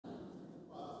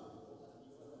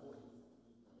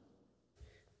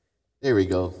There we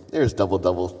go. There's double.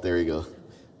 There we go.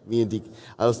 Me and Deacon.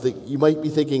 I was thinking, you might be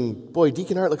thinking, boy,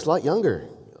 Deacon Art looks a lot younger.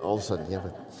 All of a sudden, yeah,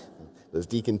 but there's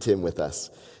Deacon Tim with us.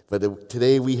 But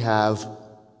today we have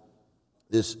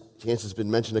this chance has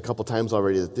been mentioned a couple times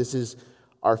already that this is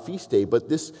our feast day. But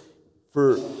this,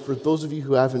 for those of you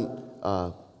who haven't,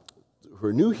 who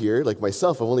are new here, like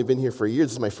myself, I've only been here for a year.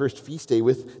 This is my first feast day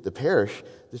with the parish.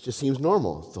 This just seems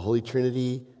normal. It's the Holy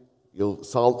Trinity,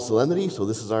 solemnity. So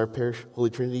this is our parish, Holy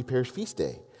Trinity Parish Feast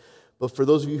Day. But for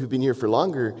those of you who've been here for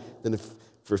longer than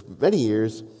for many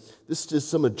years, this is just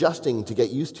some adjusting to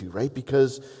get used to, right?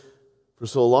 Because for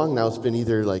so long now, it's been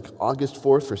either like August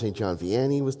 4th for St. John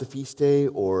Vianney was the feast day,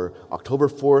 or October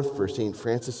 4th for St.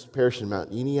 Francis Parish in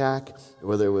Mount Uniacke, or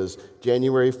whether it was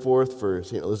January 4th for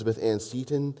St. Elizabeth Ann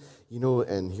Seton,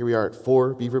 and here we are at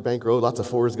 4 Beaverbank Road, lots of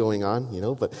 4s going on,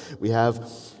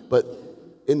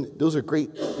 and those are great,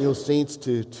 saints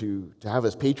to have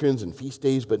as patrons and feast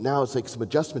days, but now it's like some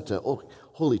adjustment to,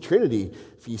 Holy Trinity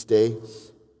feast day,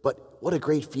 but what a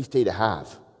great feast day to have.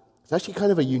 It's actually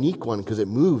kind of a unique one because it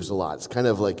moves a lot. It's kind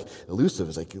of like elusive.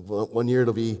 It's like one year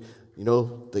it'll be,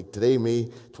 like today,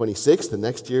 May 26th, the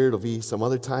next year it'll be some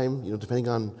other time, depending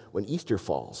on when Easter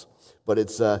falls. But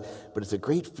it's a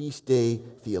great feast day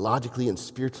theologically and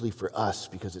spiritually for us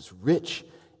because it's rich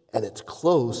and it's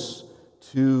close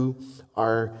to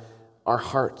our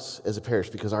hearts as a parish,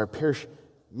 because our parish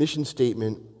mission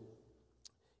statement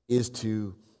is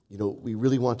to, we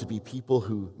really want to be people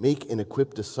who make and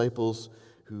equip disciples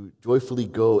who joyfully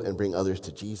go and bring others to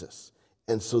Jesus.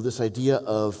 And so this idea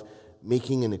of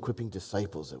making and equipping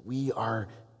disciples, that we are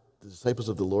the disciples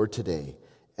of the Lord today.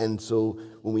 And so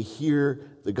when we hear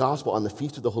the gospel on the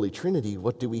Feast of the Holy Trinity,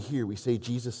 what do we hear? We say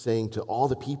Jesus saying to all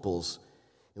the peoples,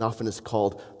 and often it's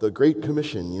called the Great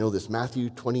Commission, this Matthew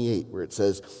 28, where it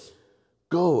says,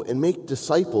 go and make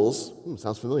disciples,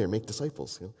 sounds familiar, make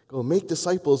disciples. Go and make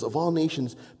disciples of all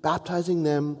nations, baptizing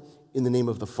them in the name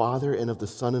of the Father and of the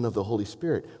Son and of the Holy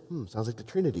Spirit. Sounds like the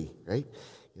Trinity, right?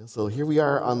 So here we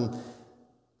are on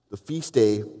the feast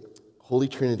day, Holy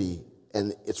Trinity,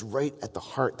 and it's right at the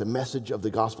heart, the message of the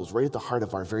gospel is right at the heart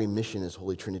of our very mission as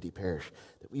Holy Trinity Parish,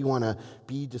 that we want to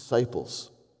be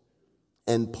disciples.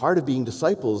 And part of being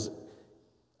disciples,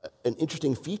 an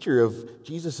interesting feature of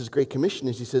Jesus' Great Commission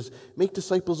is he says, make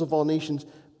disciples of all nations,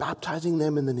 baptizing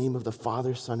them in the name of the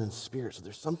Father, Son, and Spirit. So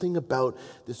there's something about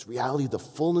this reality, the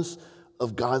fullness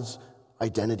of God's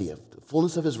identity, of the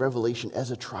fullness of his revelation as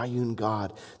a triune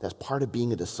God, that's part of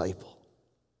being a disciple.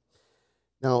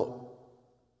 Now,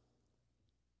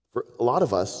 for a lot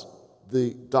of us,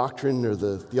 the doctrine or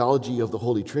the theology of the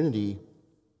Holy Trinity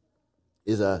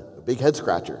is a big head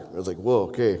scratcher. I was like, whoa,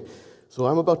 okay. So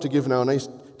I'm about to give now a nice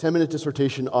 10-minute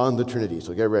dissertation on the Trinity,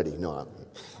 so get ready. No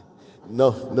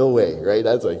way, right?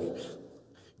 That's like,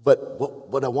 but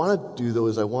what I want to do though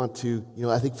is I want to,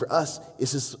 I think for us,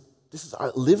 this is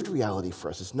our lived reality for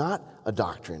us. It's not a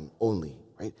doctrine only,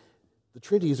 right? The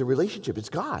Trinity is a relationship. It's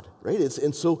God, right?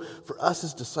 And so for us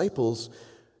as disciples,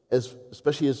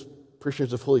 especially as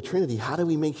parishioners of Holy Trinity, how do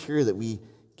we make sure that we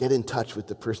get in touch with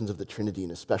the persons of the Trinity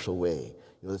in a special way?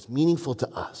 That's meaningful to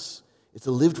us. It's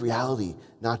a lived reality,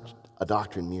 not a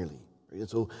doctrine merely. Right? And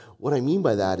so what I mean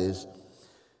by that is,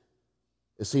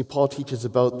 as St. Paul teaches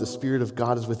about the Spirit of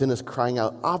God is within us crying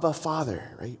out, Abba, Father,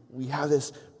 right? We have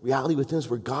this reality within us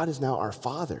where God is now our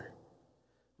Father.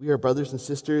 We are brothers and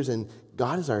sisters, and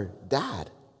God is our dad,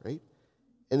 right?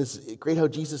 And it's great how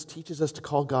Jesus teaches us to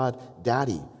call God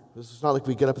Daddy. It's not like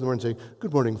we get up in the morning and say,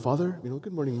 good morning, Father,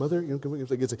 good morning, Mother. Good morning.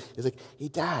 It's like, hey,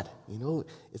 Dad,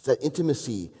 it's that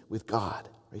intimacy with God,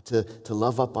 right? To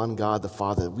love up on God the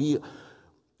Father. We,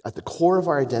 at the core of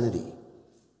our identity,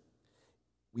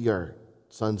 we are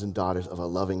sons and daughters of a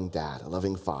loving dad, a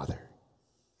loving Father.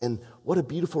 And what a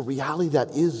beautiful reality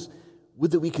that is.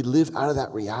 Would that we could live out of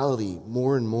that reality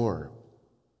more and more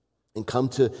and come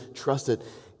to trust that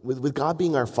with God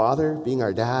being our Father, being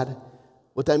our dad,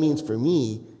 what that means for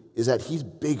me is that he's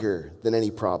bigger than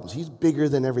any problems. He's bigger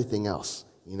than everything else,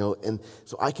 and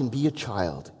so I can be a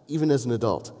child, even as an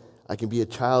adult. I can be a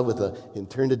child and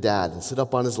turn to dad and sit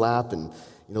up on his lap and,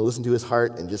 listen to his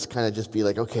heart and just kind of just be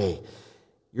like, okay,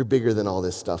 you're bigger than all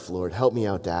this stuff, Lord. Help me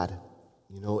out, Dad.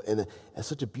 And it's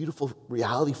such a beautiful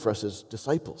reality for us as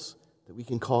disciples that we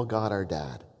can call God our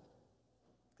dad.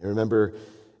 I remember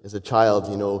as a child,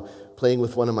 playing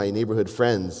with one of my neighborhood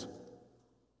friends,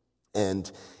 and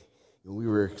we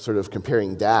were sort of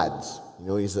comparing dads.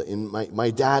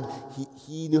 My dad,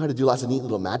 he knew how to do lots of neat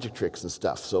little magic tricks and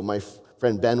stuff. So my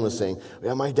friend Ben was saying,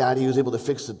 yeah, my dad, he was able to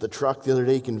fix the truck the other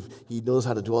day. He knows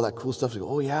how to do all that cool stuff. So,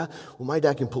 oh, yeah? Well, my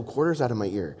dad can pull quarters out of my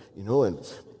ear, and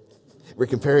we're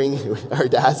comparing our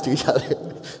dads to each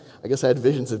other. I guess I had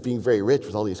visions of being very rich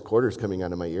with all these quarters coming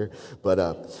out of my ear.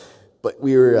 But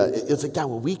we were, it's like, Dad,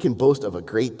 well, we can boast of a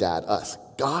great dad, us.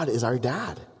 God is our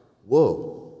dad.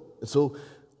 Whoa. And so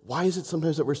why is it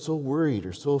sometimes that we're so worried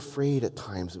or so afraid at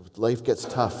times that life gets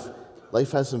tough?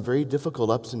 Life has some very difficult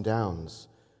ups and downs.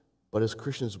 But as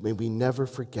Christians, may we never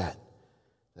forget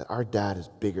that our dad is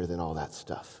bigger than all that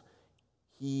stuff.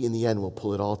 He, in the end, will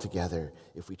pull it all together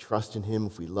if we trust in him,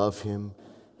 if we love him,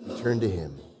 if we turn to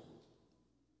him.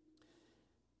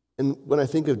 And when I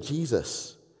think of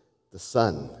Jesus, the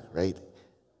Son, right,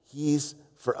 he's,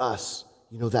 for us,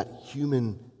 that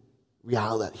human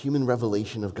reality, that human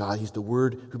revelation of God. He's the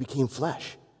Word who became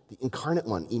flesh, the incarnate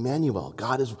one, Emmanuel.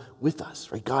 God is with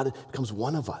us, right? God becomes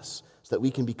one of us so that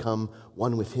we can become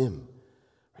one with him.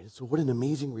 Right? So what an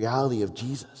amazing reality of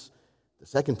Jesus, the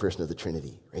second person of the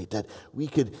Trinity, right? That we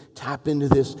could tap into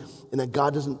this and that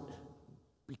God doesn't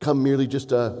become merely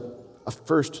just a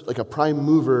first, like a prime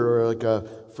mover or like a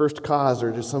first cause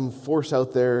or just some force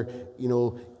out there,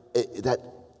 that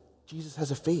Jesus has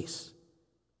a face.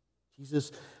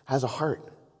 Jesus has a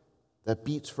heart that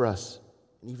beats for us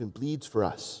and even bleeds for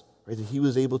us, right? That he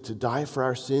was able to die for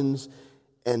our sins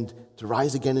and to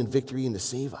rise again in victory and to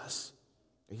save us.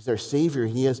 He's our Savior.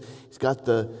 He's got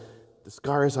the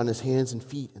scars on his hands and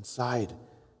feet and side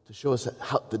to show us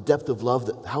the depth of love,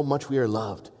 how much we are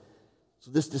loved. So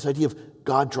this idea of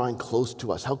God drawing close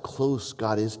to us, how close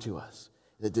God is to us,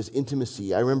 that this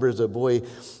intimacy. I remember as a boy,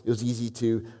 it was easy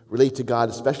to relate to God,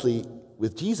 especially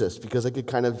with Jesus, because I could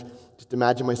kind of just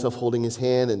imagine myself holding his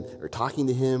hand or talking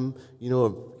to him, or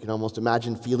you can almost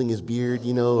imagine feeling his beard,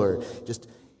 or just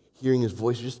hearing his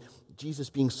voice, just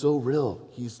Jesus being so real.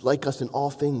 He's like us in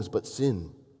all things but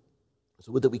sin.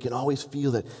 So that we can always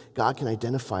feel that God can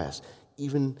identify us,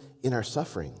 even in our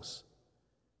sufferings.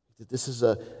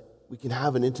 That we can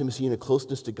have an intimacy and a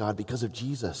closeness to God because of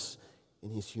Jesus in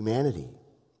his humanity.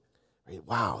 Right?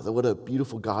 Wow, what a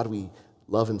beautiful God we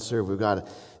love and serve. We've got a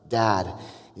dad,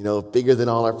 bigger than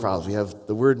all our problems. We have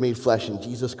the Word made flesh in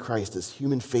Jesus Christ, this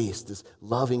human face, this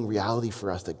loving reality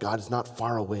for us that God is not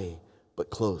far away, but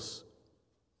close.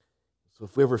 So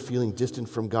if we're ever feeling distant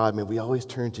from God, may we always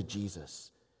turn to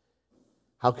Jesus.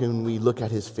 How can we look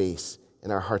at his face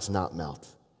and our hearts not melt?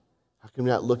 How can we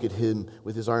not look at him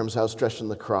with his arms outstretched on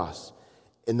the cross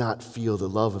and not feel the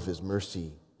love of his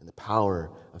mercy and the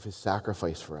power of his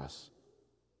sacrifice for us?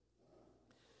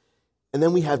 And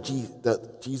then we have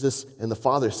Jesus and the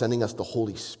Father sending us the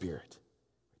Holy Spirit.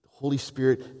 The Holy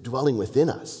Spirit dwelling within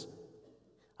us.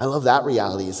 I love that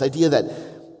reality. This idea that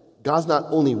God's not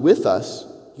only with us,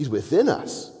 he's within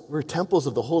us. We're temples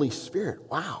of the Holy Spirit.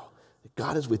 Wow.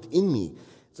 God is within me.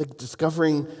 It's like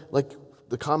discovering, like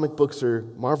the comic books or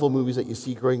Marvel movies that you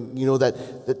see growing,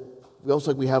 that we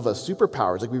also we have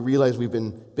superpowers. Like we realize we've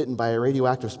been bitten by a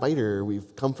radioactive spider, or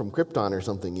we've come from Krypton or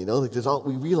something.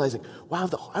 We realize, wow,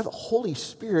 I have the Holy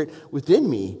Spirit within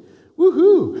me.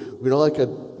 Woohoo!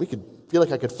 We could feel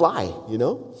like I could fly.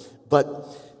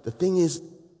 But the thing is,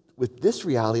 with this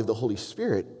reality of the Holy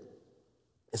Spirit,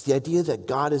 it's the idea that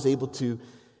God is able to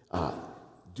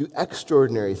do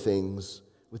extraordinary things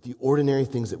with the ordinary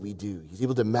things that we do. He's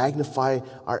able to magnify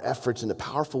our efforts in a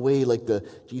powerful way, like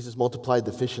Jesus multiplied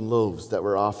the fish and loaves that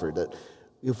were offered. That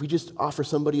if we just offer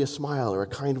somebody a smile or a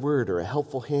kind word or a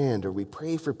helpful hand, or we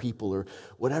pray for people, or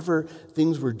whatever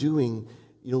things we're doing,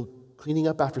 cleaning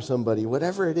up after somebody,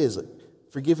 whatever it is,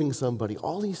 forgiving somebody,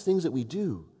 all these things that we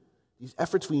do, these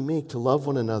efforts we make to love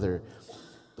one another,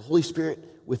 the Holy Spirit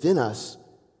within us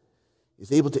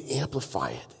is able to amplify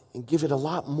it and give it a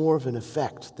lot more of an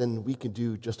effect than we can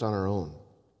do just on our own.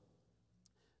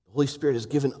 The Holy Spirit has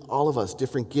given all of us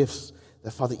different gifts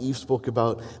that Father Eve spoke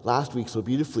about last week so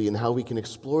beautifully, and how we can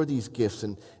explore these gifts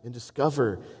and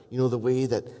discover, the way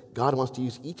that God wants to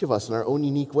use each of us in our own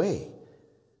unique way.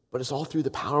 But it's all through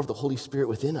the power of the Holy Spirit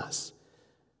within us.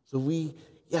 So we,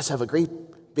 have a great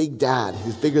big dad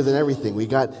who's bigger than everything. We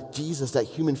got Jesus, that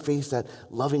human face, that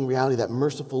loving reality, that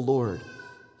merciful Lord.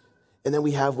 And then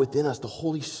we have within us the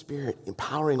Holy Spirit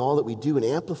empowering all that we do and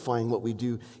amplifying what we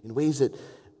do in ways that,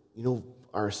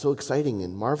 are so exciting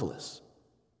and marvelous.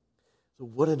 So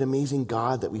what an amazing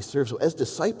God that we serve. So as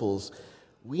disciples,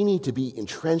 we need to be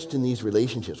entrenched in these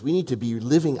relationships. We need to be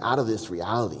living out of this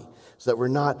reality so that we're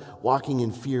not walking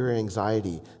in fear or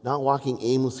anxiety, not walking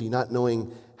aimlessly, not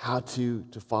knowing how to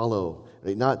follow,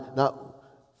 right? Not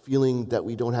feeling that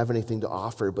we don't have anything to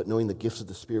offer, but knowing the gifts of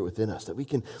the Spirit within us, that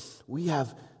we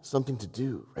have something to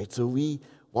do, right? So we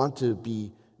want to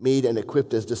be made and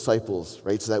equipped as disciples,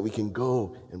 right? So that we can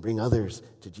go and bring others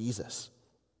to Jesus.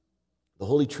 The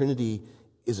Holy Trinity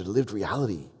is a lived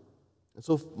reality. And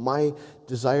so my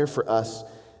desire for us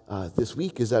this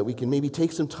week is that we can maybe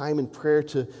take some time in prayer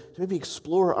to maybe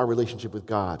explore our relationship with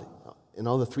God and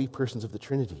all the three persons of the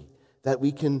Trinity. That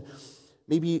we can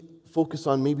maybe focus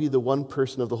on maybe the one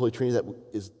person of the Holy Trinity that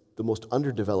is the most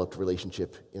underdeveloped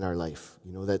relationship in our life.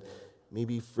 That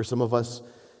maybe for some of us,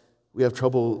 we have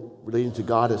trouble relating to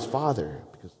God as Father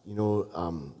because,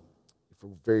 for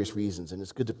various reasons. And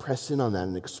it's good to press in on that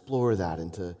and explore that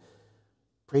and to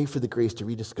pray for the grace to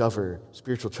rediscover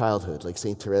spiritual childhood, like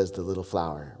St. Therese, the little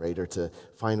flower, right? Or to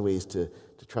find ways to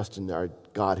trust in our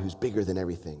God who's bigger than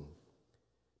everything.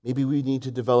 Maybe we need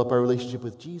to develop our relationship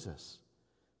with Jesus,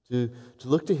 to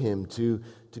look to him, to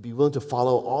be willing to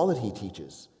follow all that he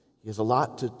teaches. He has a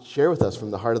lot to share with us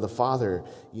from the heart of the Father,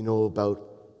 about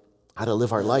how to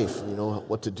live our life,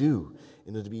 what to do,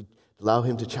 to allow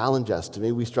him to challenge us. To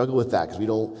maybe we struggle with that because we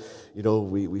don't,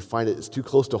 we find it's too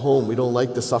close to home. We don't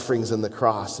like the sufferings and the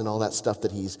cross and all that stuff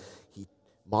that he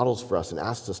models for us and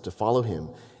asks us to follow him.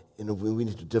 And we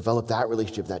need to develop that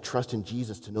relationship, that trust in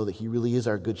Jesus to know that he really is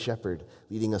our good shepherd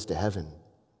leading us to heaven.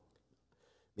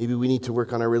 Maybe we need to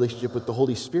work on our relationship with the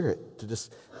Holy Spirit, to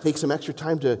just take some extra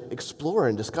time to explore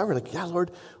and discover,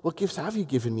 Lord, what gifts have you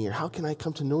given me? Or how can I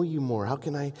come to know you more? How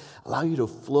can I allow you to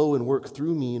flow and work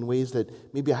through me in ways that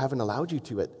maybe I haven't allowed you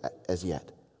to as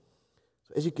yet?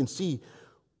 So as you can see,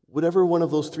 whatever one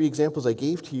of those three examples I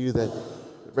gave to you that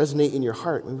resonate in your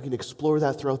heart, maybe we can explore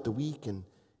that throughout the week and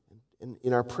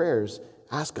in our prayers,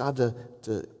 ask God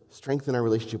to strengthen our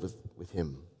relationship with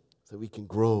him so that we can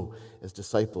grow as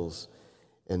disciples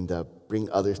and bring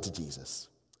others to Jesus.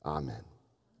 Amen.